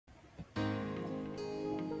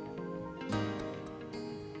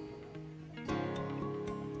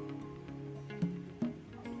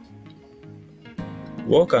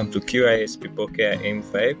Welcome to QIS People Care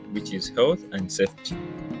M5, which is health and safety.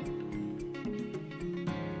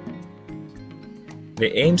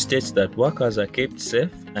 The aim states that workers are kept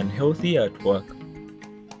safe and healthy at work.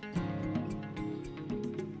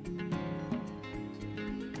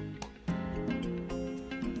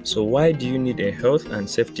 So why do you need a health and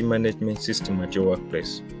safety management system at your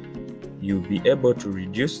workplace? You'll be able to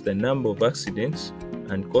reduce the number of accidents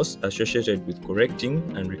and costs associated with correcting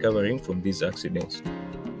and recovering from these accidents,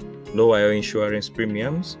 lower your insurance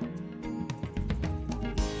premiums,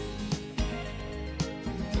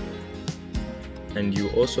 and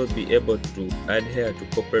you'll also be able to adhere to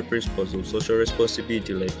corporate principles of social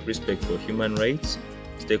responsibility like respect for human rights,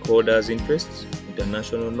 stakeholders' interests,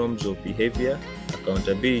 international norms of behavior,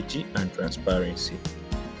 accountability, and transparency.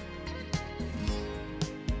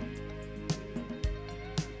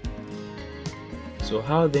 So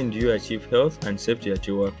how then do you achieve health and safety at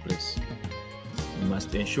your workplace? You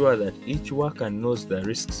must ensure that each worker knows the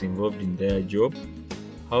risks involved in their job,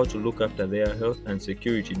 how to look after their health and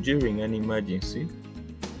security during an emergency,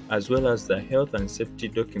 as well as the health and safety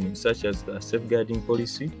documents such as the safeguarding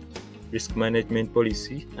policy, risk management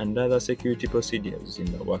policy, and other security procedures in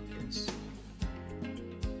the workplace.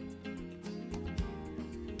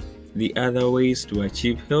 The other ways to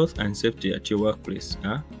achieve health and safety at your workplace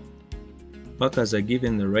are: workers are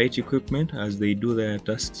given the right equipment as they do their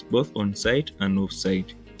tasks both on-site and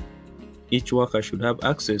off-site. Each worker should have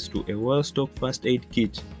access to a well-stocked first aid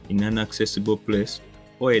kit in an accessible place,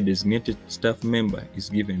 or a designated staff member is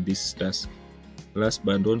given this task. Last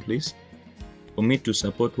but not least, commit to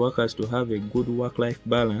support workers to have a good work-life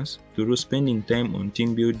balance through spending time on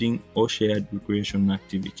team building or shared recreation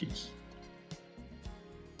activities.